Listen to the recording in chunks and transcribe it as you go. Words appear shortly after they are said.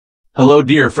Hello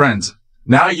dear friends,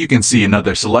 now you can see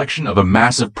another selection of a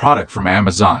massive product from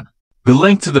Amazon. The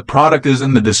link to the product is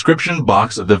in the description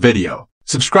box of the video.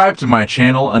 Subscribe to my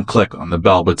channel and click on the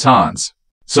bell buttons.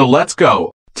 So let's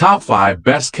go, Top 5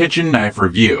 Best Kitchen Knife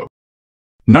Review.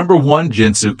 Number 1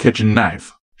 GINSU Kitchen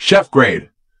Knife. Chef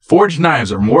Grade. Forged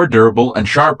knives are more durable and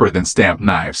sharper than stamped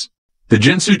knives. The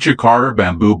GINSU Chikara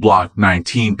Bamboo Block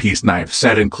 19-piece knife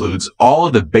set includes all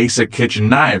of the basic kitchen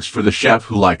knives for the chef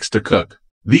who likes to cook.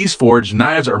 These forged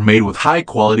knives are made with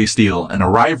high-quality steel and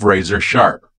arrive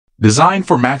razor-sharp. Designed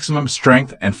for maximum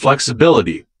strength and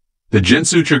flexibility, the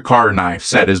GINSU Chikara knife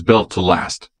set is built to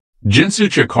last. GINSU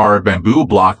Chikara Bamboo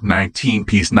Block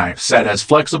 19-piece knife set has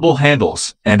flexible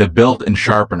handles and a built-in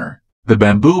sharpener. The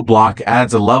bamboo block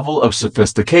adds a level of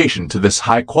sophistication to this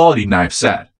high-quality knife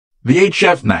set. The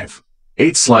 8-chef knife,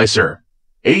 8-slicer,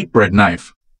 8-bread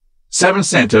knife,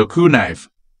 7-santoku knife,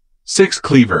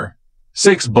 6-cleaver,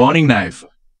 6-boning knife,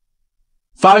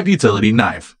 5-utility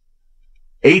knife,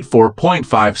 8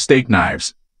 4.5 steak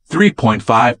knives,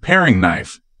 3.5 paring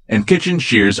knife, and kitchen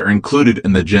shears are included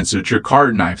in the GINSU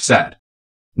Chikara knife set.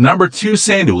 Number 2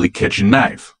 SANDEWILY Kitchen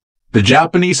Knife. The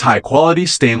Japanese high-quality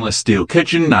stainless steel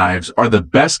kitchen knives are the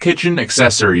best kitchen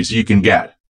accessories you can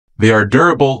get. They are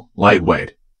durable,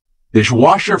 lightweight,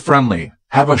 dishwasher-friendly,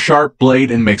 have a sharp blade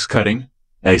and makes cutting,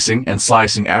 dicing, and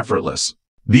slicing effortless.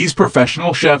 These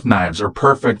professional chef knives are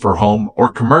perfect for home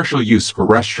or commercial use for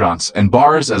restaurants and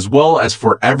bars as well as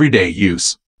for everyday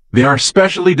use. They are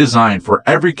specially designed for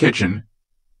every kitchen,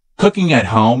 cooking at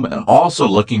home, and also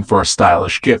looking for a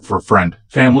stylish gift for friend,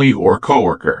 family, or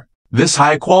coworker. This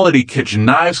high-quality kitchen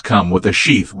knives come with a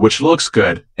sheath which looks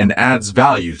good and adds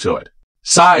value to it.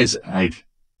 Size 8.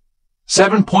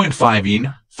 7.5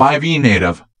 in, 5E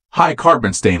native,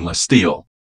 high-carbon stainless steel.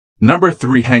 Number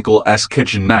 3 HENCKELS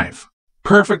Kitchen Knife.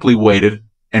 Perfectly weighted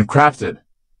and crafted.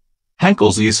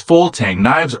 HENCKELS full-tang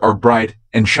knives are bright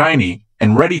and shiny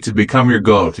and ready to become your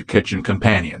go-to kitchen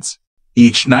companions.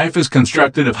 Each knife is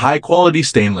constructed of high-quality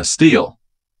stainless steel,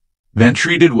 then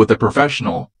treated with a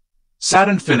professional,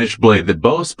 satin-finished blade that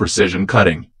boasts precision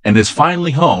cutting and is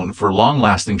finely honed for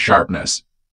long-lasting sharpness.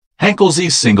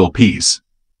 HENCKELS single-piece,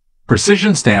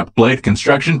 precision-stamped blade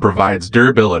construction provides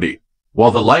durability, while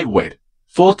the lightweight,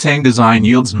 full-tang design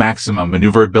yields maximum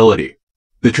maneuverability.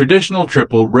 The traditional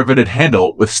triple riveted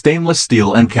handle with stainless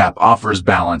steel end cap offers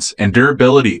balance and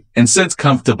durability and sits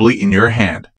comfortably in your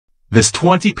hand. This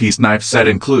 20-piece knife set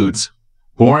includes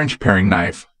 4-inch paring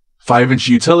knife, 5-inch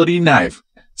utility knife,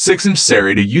 6-inch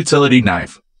serrated utility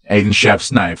knife, 8-inch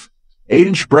chef's knife,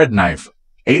 8-inch bread knife,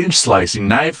 8-inch slicing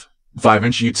knife,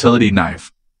 5-inch utility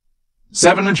knife,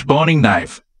 7-inch boning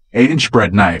knife, 8-inch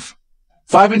bread knife,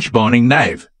 5-inch boning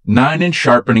knife, 9-inch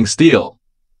sharpening steel,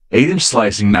 8-inch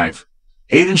slicing knife,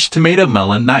 8-inch tomato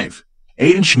melon knife,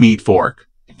 8-inch meat fork,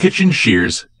 kitchen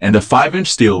shears, and a 5-inch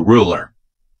steel ruler.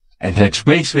 And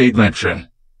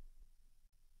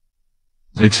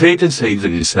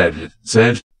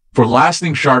for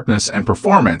lasting sharpness and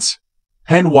performance,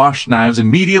 hand-wash knives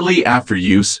immediately after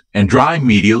use and dry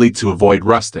immediately to avoid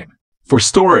rusting. For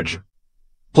storage,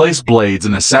 place blades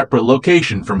in a separate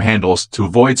location from handles to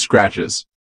avoid scratches.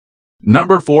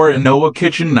 Number 4 ENOWO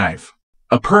Kitchen Knife.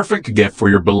 A perfect gift for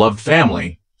your beloved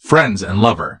family, friends, and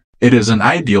lover. It is an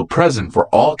ideal present for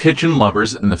all kitchen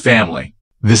lovers in the family.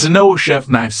 This ENOWO chef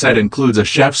knife set includes a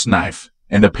chef's knife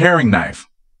and a paring knife.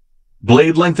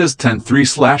 Blade length is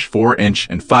 10.3/4 inch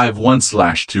and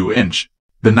 5.1/2 inch.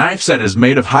 The knife set is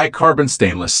made of high-carbon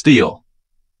stainless steel,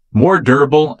 more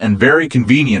durable and very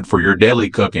convenient for your daily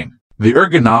cooking. The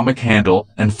ergonomic handle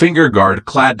and finger guard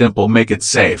clad dimple make it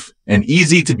safe and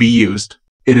easy to be used.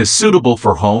 It is suitable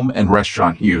for home and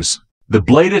restaurant use. The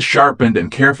blade is sharpened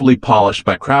and carefully polished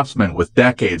by craftsmen with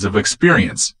decades of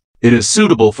experience. It is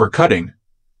suitable for cutting,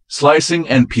 slicing,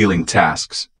 and peeling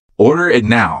tasks. Order it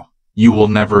now. You will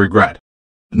never regret.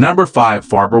 Number 5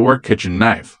 FARBERWARE Kitchen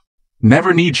Knife.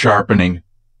 Never need sharpening.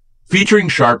 Featuring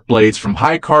sharp blades from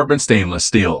high-carbon stainless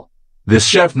steel. This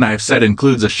chef knife set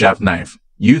includes a chef knife,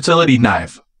 utility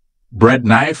knife, bread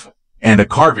knife, and a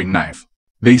carving knife.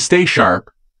 They stay sharp,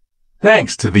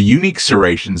 thanks to the unique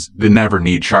serrations that never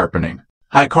need sharpening.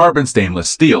 High-carbon stainless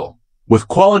steel, with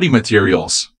quality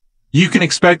materials. You can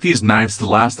expect these knives to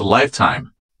last a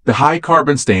lifetime. The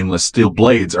high-carbon stainless steel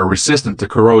blades are resistant to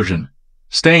corrosion,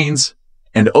 stains,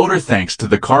 and odor thanks to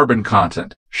the carbon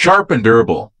content. Sharp and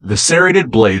durable, the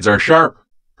serrated blades are sharp,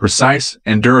 precise,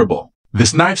 and durable.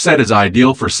 This knife set is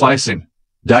ideal for slicing,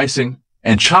 dicing,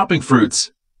 and chopping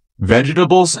fruits,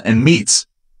 vegetables, and meats.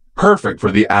 Perfect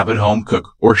for the avid home cook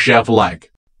or chef alike.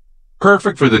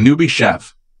 Perfect for the newbie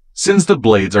chef. Since the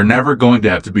blades are never going to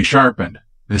have to be sharpened,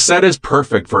 The set is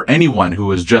perfect for anyone who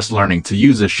is just learning to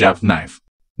use a chef knife.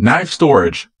 Knife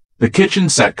storage. The kitchen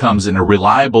set comes in a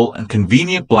reliable and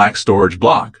convenient black storage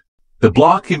block. The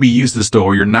block can be used to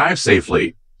store your knives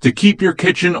safely, to keep your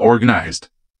kitchen organized,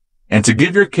 and to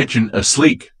give your kitchen a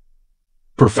sleek,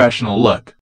 professional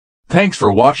look. Thanks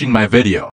for watching my video.